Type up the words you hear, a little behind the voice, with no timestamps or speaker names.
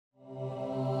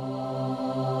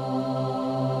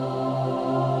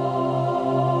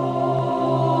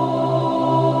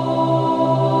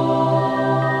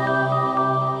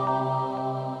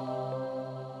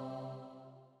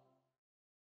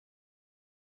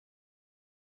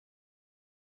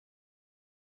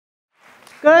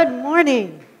Good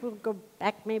morning. We'll go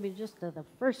back maybe just to the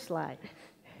first slide.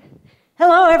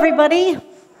 Hello, everybody.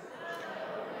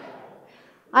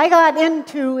 I got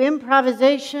into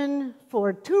improvisation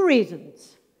for two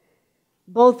reasons.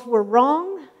 Both were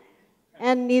wrong,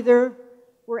 and neither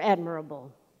were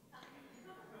admirable.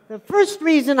 The first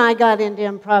reason I got into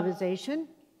improvisation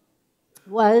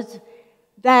was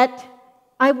that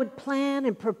I would plan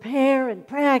and prepare and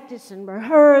practice and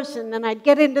rehearse, and then I'd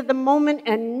get into the moment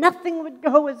and nothing would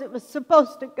go as it was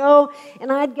supposed to go,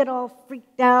 and I'd get all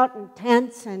freaked out and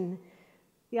tense, and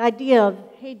the idea of,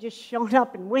 hey, just showing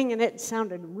up and winging it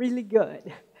sounded really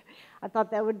good. I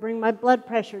thought that would bring my blood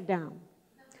pressure down.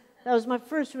 That was my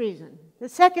first reason. The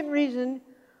second reason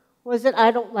was that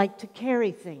I don't like to carry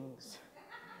things.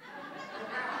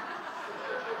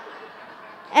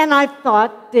 And I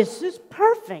thought, this is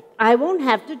perfect. I won't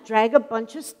have to drag a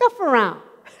bunch of stuff around.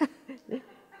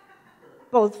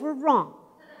 Both were wrong.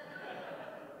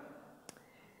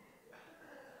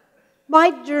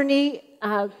 My journey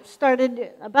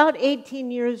started about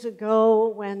 18 years ago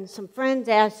when some friends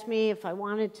asked me if I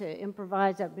wanted to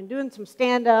improvise. I've been doing some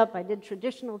stand-up. I did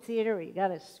traditional theater where you got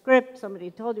a script,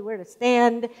 somebody told you where to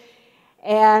stand.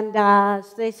 And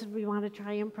so they said, we want to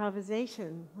try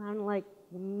improvisation. I'm like,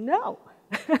 no.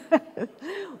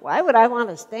 Why would I want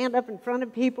to stand up in front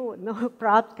of people with no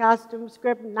props, costume,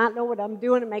 script, and not know what I'm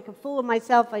doing and make a fool of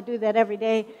myself? I do that every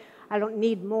day. I don't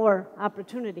need more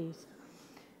opportunities.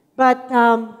 But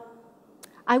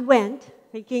I went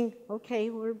thinking, okay,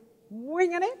 we're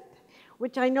winging it,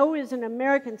 which I know is an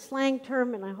American slang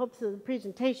term, and I hope through the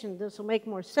presentation this will make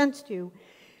more sense to you.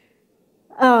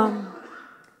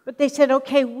 But they said,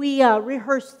 okay, we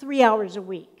rehearse 3 hours a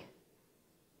week.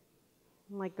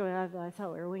 I'm like, I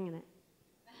thought we were winging it.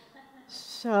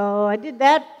 So I did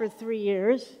that for 3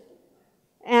 years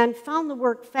and found the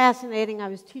work fascinating. I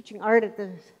was teaching art at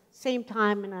the same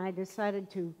time, and I decided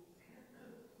to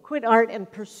quit art and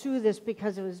pursue this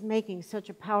because it was making such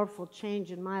a powerful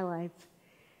change in my life.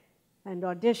 And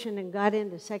auditioned and got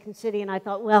into Second City, and I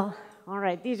thought, well, all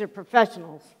right, these are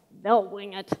professionals. They'll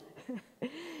wing it.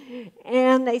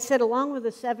 And they said, along with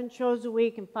the 7 shows a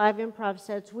week and 5 improv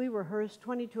sets, we rehearse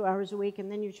 22 hours a week,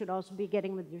 and then you should also be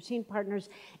getting with your scene partners.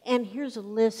 And here's a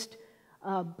list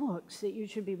of books that you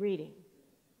should be reading.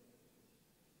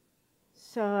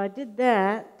 So I did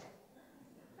that.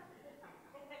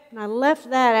 And I left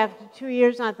that after 2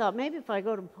 years, and I thought, maybe if I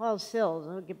go to Paul Sills,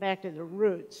 I'll get back to the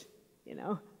roots, you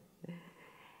know.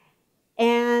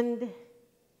 And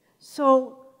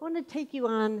so I want to take you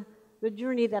on the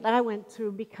journey that I went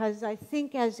through, because I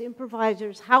think as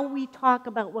improvisers, how we talk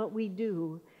about what we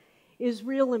do is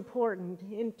real important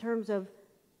in terms of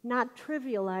not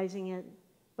trivializing it,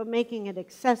 but making it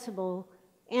accessible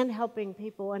and helping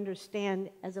people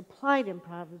understand, as applied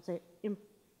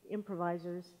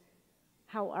improvisers,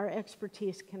 how our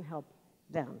expertise can help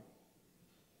them.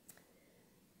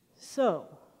 So,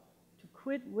 to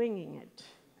quit winging it.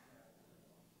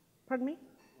 Pardon me?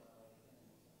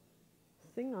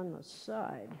 Thing on the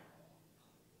side.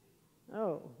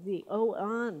 Oh, the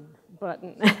on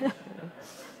button.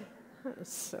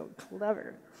 So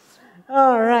clever.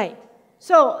 All right.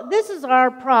 So this is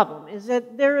our problem, is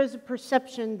that there is a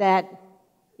perception that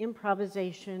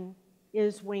improvisation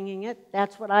is winging it.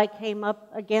 That's what I came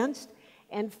up against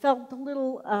and felt a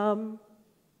little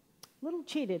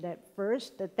cheated at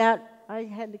first, that I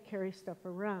had to carry stuff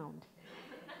around.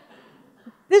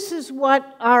 This is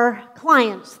what our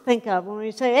clients think of when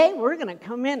we say, hey, we're going to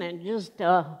come in and just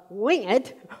wing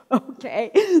it,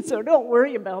 okay? So don't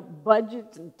worry about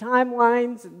budgets and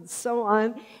timelines and so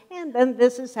on. And then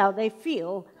this is how they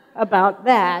feel about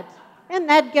that. And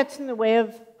that gets in the way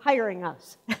of hiring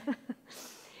us.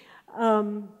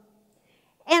 And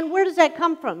where does that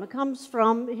come from? It comes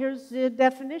from, here's the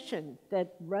definition,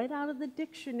 that right out of the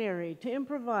dictionary: to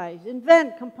improvise,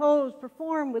 invent, compose,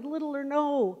 perform with little or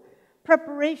no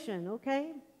preparation,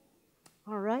 okay?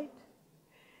 All right.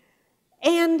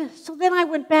 And so then I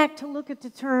went back to look at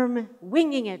the term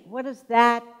winging it. What does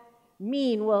that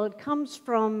mean? Well, it comes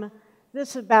from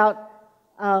this about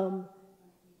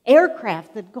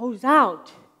aircraft that goes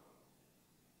out,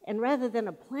 and rather than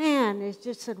a plan, it's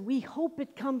just said, we hope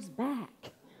it comes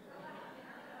back.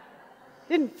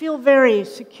 Didn't feel very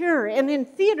secure. And in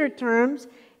theater terms,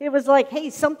 it was like, hey,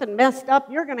 something messed up.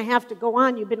 You're going to have to go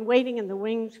on. You've been waiting in the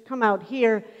wings. Come out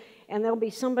here, and there'll be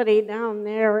somebody down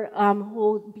there who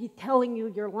will be telling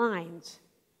you your lines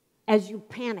as you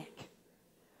panic.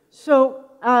 So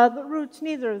the roots,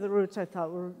 neither of the roots I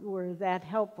thought were that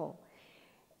helpful.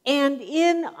 And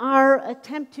in our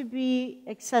attempt to be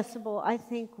accessible, I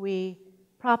think we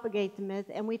propagate the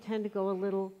myth, and we tend to go a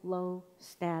little low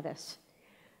status.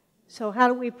 So how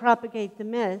do we propagate the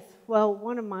myth? Well,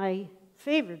 one of my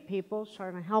favorite people,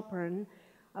 Charlotte Halpern,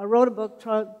 wrote a book,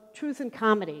 Truth and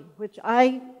Comedy, which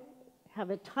I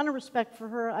have a ton of respect for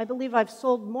her. I believe I've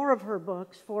sold more of her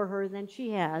books for her than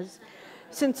she has,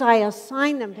 since I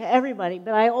assign them to everybody.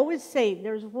 But I always say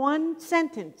there's one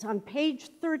sentence on page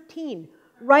 13,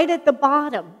 right at the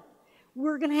bottom.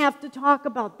 We're going to have to talk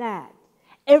about that.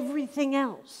 Everything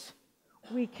else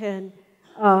we can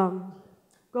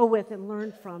go with and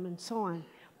learn from and so on.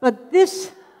 But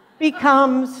this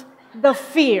becomes the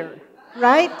fear,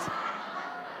 right?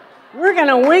 We're going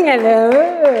to wing it.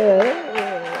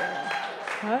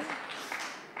 Huh?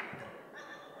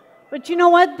 But you know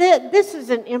what? This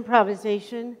isn't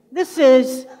improvisation. This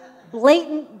is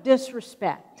blatant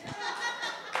disrespect,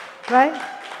 right?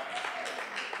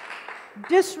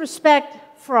 Disrespect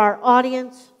for our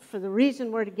audience, for the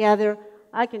reason we're together.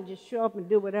 I can just show up and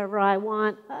do whatever I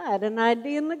want. I had an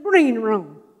idea in the green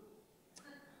room.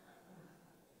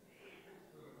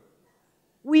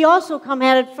 We also come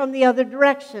at it from the other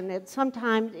direction. That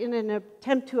sometimes, in an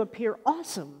attempt to appear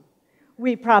awesome,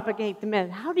 we propagate the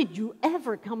myth. How did you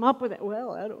ever come up with it?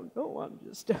 Well, I don't know. I'm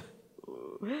just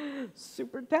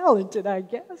super talented, I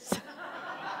guess.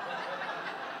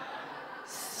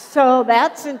 So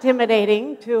that's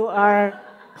intimidating to our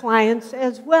clients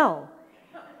as well.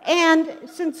 And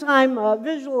since I'm a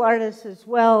visual artist as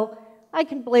well, I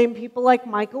can blame people like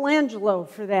Michelangelo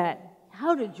for that.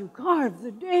 How did you carve the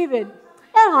David?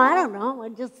 Oh, I don't know. I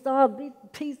just saw a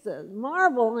piece of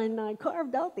marble and I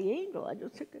carved out the angel. I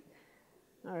just took it.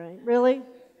 All right, really?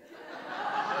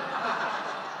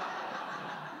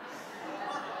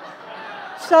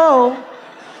 So,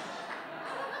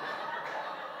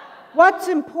 what's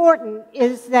important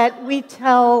is that we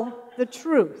tell the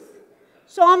truth.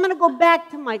 So I'm going to go back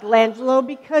to Michelangelo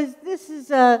because this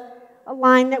is a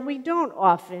line that we don't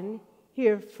often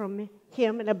hear from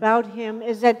him and about him,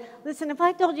 is that, listen, if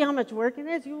I told you how much work it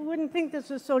is, you wouldn't think this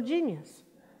was so genius,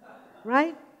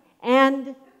 right?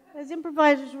 And as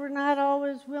improvisers, we're not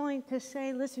always willing to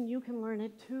say, listen, you can learn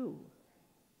it too.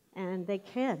 And they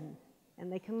can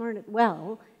learn it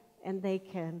well, and they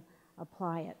can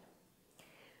apply it.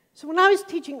 So when I was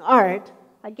teaching art,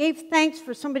 I gave thanks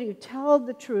for somebody who told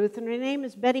the truth, and her name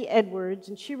is Betty Edwards,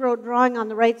 and she wrote Drawing on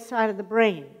the Right Side of the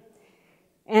Brain.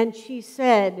 And she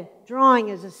said, drawing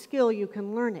is a skill, you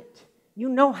can learn it. You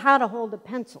know how to hold a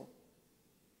pencil.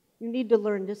 You need to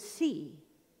learn to see.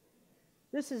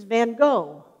 This is Van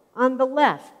Gogh on the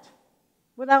left,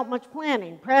 without much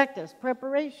planning, practice,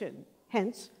 preparation.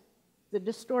 Hence, the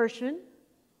distortion.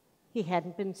 He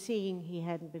hadn't been seeing, he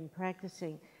hadn't been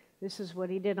practicing. This is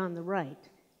what he did on the right,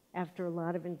 after a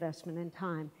lot of investment and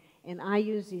time. And I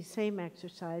use these same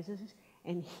exercises,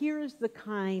 and here's the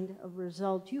kind of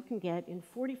result you can get in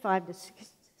 45 to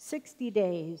 60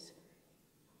 days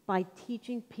by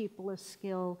teaching people a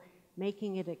skill,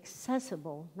 making it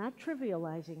accessible, not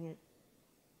trivializing it,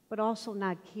 but also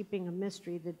not keeping a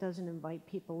mystery that doesn't invite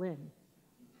people in.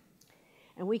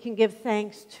 And we can give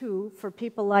thanks, too, for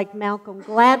people like Malcolm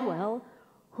Gladwell,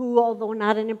 who, although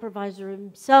not an improviser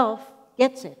himself,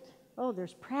 gets it. Oh,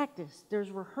 there's practice, there's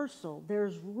rehearsal,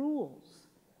 there's rules.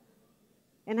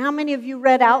 And how many of you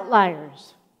read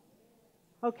Outliers?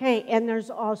 Okay, and there's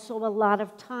also a lot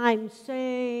of time,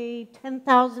 say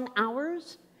 10,000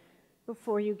 hours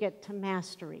before you get to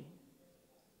mastery.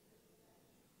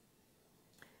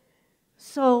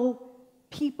 So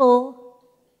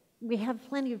we have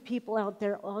plenty of people out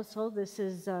there also. This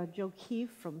is Joe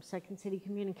Keefe from Second City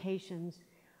Communications,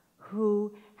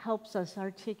 who helps us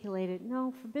articulate it.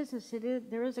 No, for business,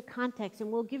 there is a context,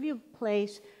 and we'll give you a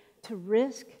place to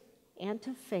risk and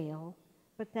to fail,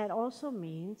 but that also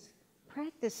means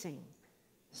practicing.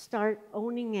 Start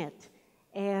owning it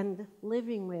and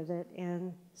living with it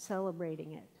and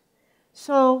celebrating it.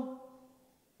 So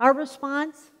our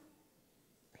response,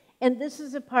 and this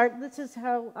is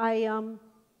how I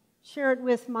share it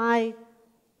with my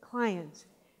clients.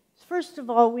 First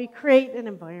of all, we create an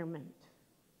environment.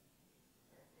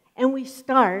 And we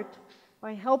start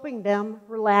by helping them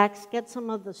relax, get some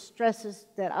of the stresses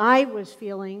that I was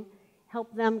feeling,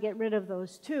 help them get rid of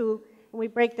those too, and we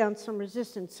break down some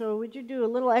resistance. So would you do a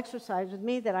little exercise with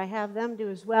me that I have them do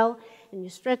as well, and you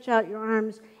stretch out your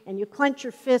arms, and you clench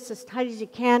your fists as tight as you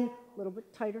can, a little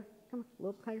bit tighter, come on, a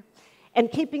little tighter,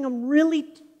 and keeping them really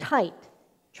tight.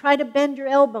 Try to bend your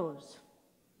elbows,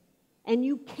 and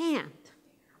you can't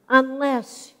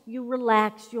unless you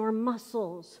relax your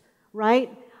muscles,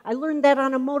 right? I learned that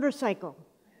on a motorcycle.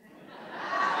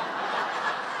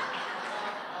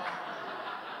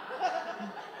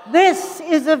 This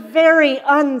is a very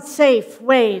unsafe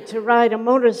way to ride a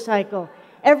motorcycle.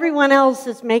 Everyone else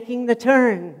is making the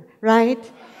turn,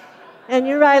 right? And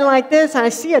you're riding like this, I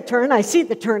see a turn, I see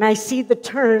the turn, I see the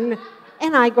turn,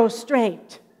 and I go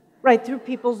straight, right through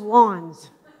people's lawns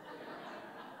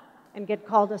and get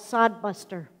called a sod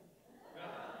buster.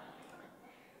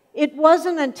 It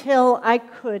wasn't until I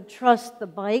could trust the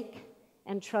bike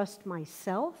and trust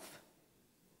myself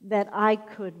that I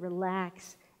could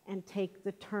relax and take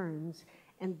the turns.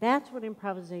 And that's what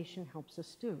improvisation helps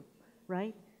us do,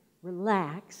 right?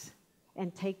 Relax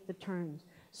and take the turns.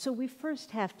 So we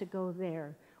first have to go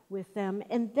there with them,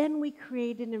 and then we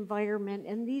create an environment,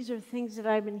 and these are things that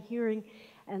I've been hearing,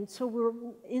 and so we're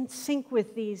in sync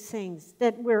with these things,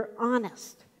 that we're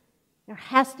honest. There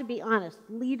has to be honest.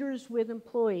 Leaders with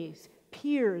employees,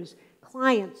 peers,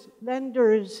 clients,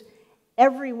 vendors,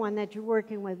 everyone that you're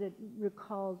working with, that you're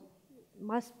called,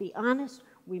 must be honest.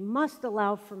 We must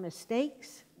allow for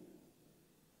mistakes.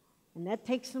 And that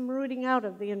takes some rooting out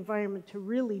of the environment to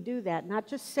really do that. Not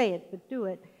just say it, but do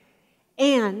it.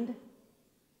 And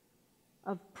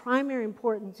of primary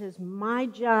importance is my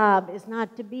job is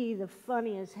not to be the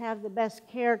funniest, have the best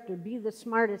character, be the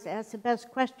smartest, ask the best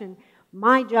question.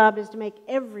 My job is to make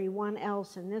everyone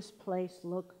else in this place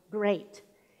look great.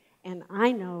 And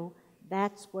I know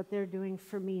that's what they're doing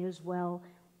for me as well.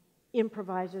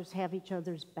 Improvisers have each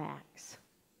other's backs.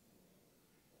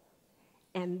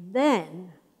 And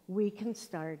then we can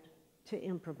start to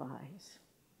improvise.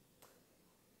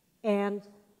 And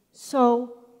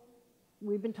so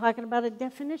we've been talking about a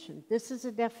definition. This is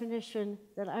a definition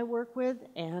that I work with,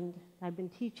 and I've been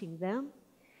teaching them.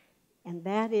 And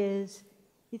that is,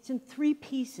 it's in 3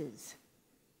 pieces.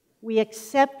 We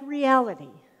accept reality.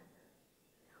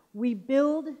 We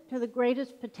build to the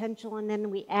greatest potential, and then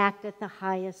we act at the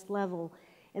highest level.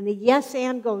 And the yes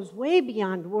and goes way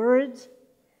beyond words.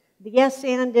 The yes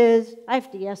and is, I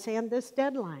have to yes and this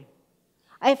deadline.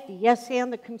 I have to yes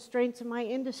and the constraints of my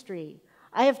industry.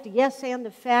 I have to yes and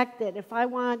the fact that if I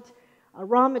want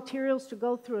raw materials to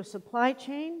go through a supply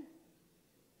chain,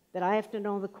 that I have to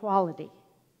know the quality.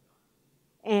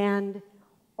 And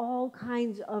all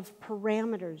kinds of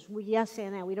parameters. We yes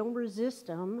and that. We don't resist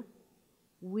them.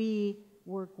 We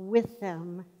work with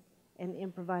them and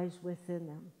improvise within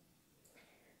them.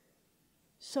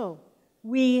 So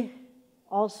we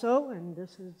also, and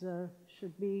this is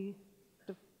should be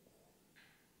the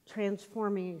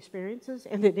transforming experiences,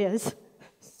 and it is,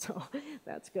 so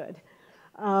that's good.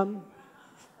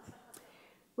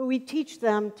 But we teach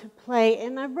them to play,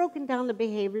 and I've broken down the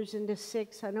behaviors into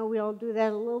 6. I know we all do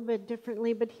that a little bit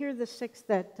differently, but here are the 6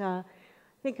 that I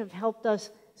think have helped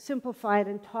us simplify it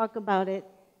and talk about it.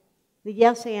 The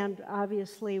yes and,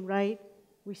 obviously, right?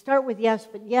 We start with yes,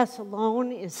 but yes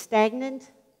alone is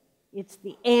stagnant. It's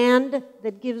the and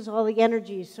that gives all the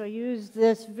energy. So I use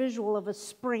this visual of a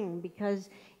spring, because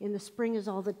in the spring is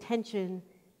all the tension.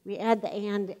 We add the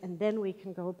and then we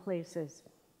can go places.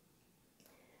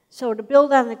 So to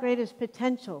build on the greatest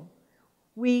potential,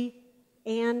 we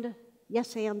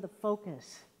yes and the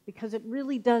focus, because it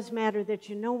really does matter that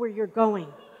you know where you're going.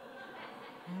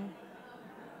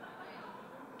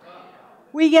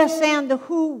 We yes and the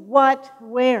who, what,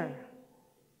 where,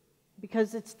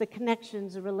 because it's the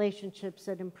connections, the relationships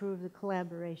that improve the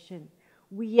collaboration.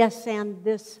 We yes and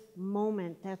this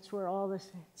moment. That's where all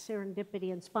this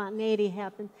serendipity and spontaneity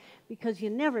happen, because you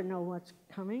never know what's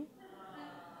coming.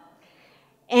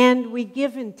 And we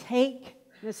give and take.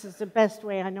 This is the best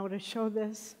way I know to show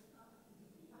this.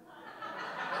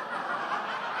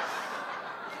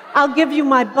 I'll give you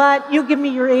my butt, you give me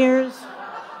your ears.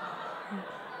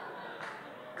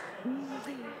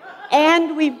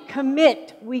 And we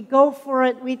commit, we go for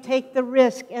it, we take the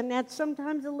risk, and that's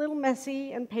sometimes a little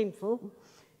messy and painful,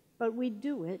 but we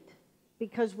do it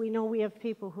because we know we have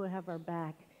people who have our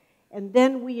back. And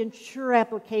then we ensure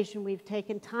application. We've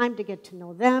taken time to get to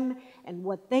know them and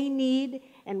what they need,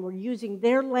 and we're using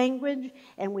their language,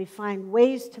 and we find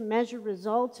ways to measure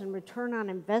results and return on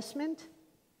investment,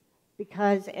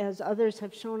 because as others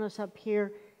have shown us up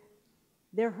here,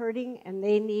 they're hurting and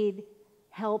they need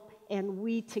help, and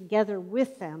we together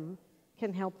with them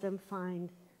can help them find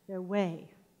their way.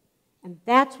 And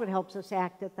that's what helps us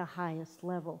act at the highest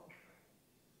level.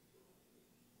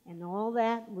 And all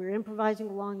that, we're improvising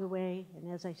along the way,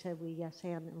 and as I said, we yes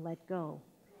and let go.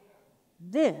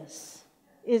 This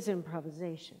is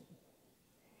improvisation.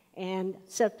 And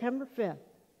September 5th,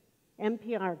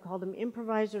 NPR called them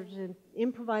improviser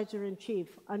in chief.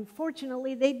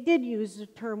 Unfortunately, they did use the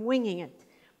term winging it,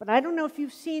 but I don't know if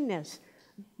you've seen this.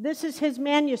 This is his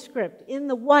manuscript. In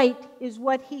the white is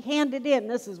what he handed in.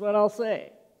 This is what I'll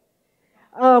say.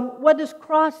 What is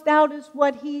crossed out is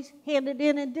what he handed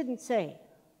in and didn't say.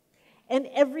 And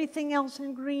everything else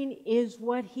in green is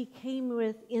what he came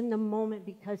with in the moment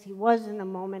because he was in the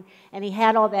moment and he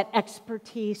had all that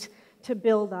expertise to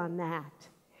build on that.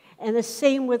 And the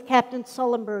same with Captain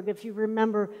Sullenberg, if you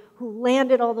remember, who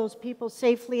landed all those people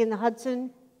safely in the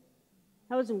Hudson.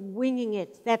 That wasn't winging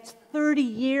it. That's 30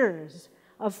 years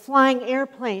of flying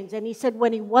airplanes. And he said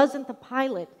when he wasn't the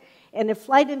pilot and the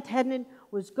flight attendant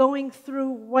was going through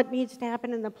what needs to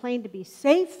happen in the plane to be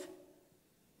safe,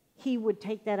 he would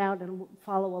take that out and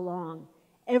follow along.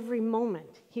 Every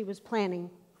moment he was planning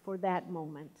for that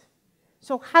moment.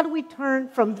 So how do we turn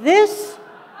from this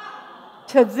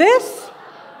to this?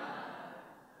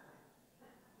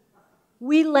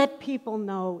 We let people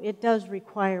know it does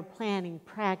require planning,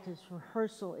 practice,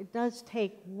 rehearsal. It does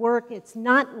take work. It's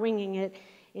not winging it.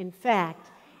 In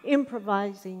fact,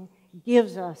 improvising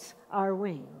gives us our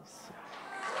wings.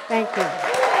 Thank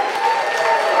you.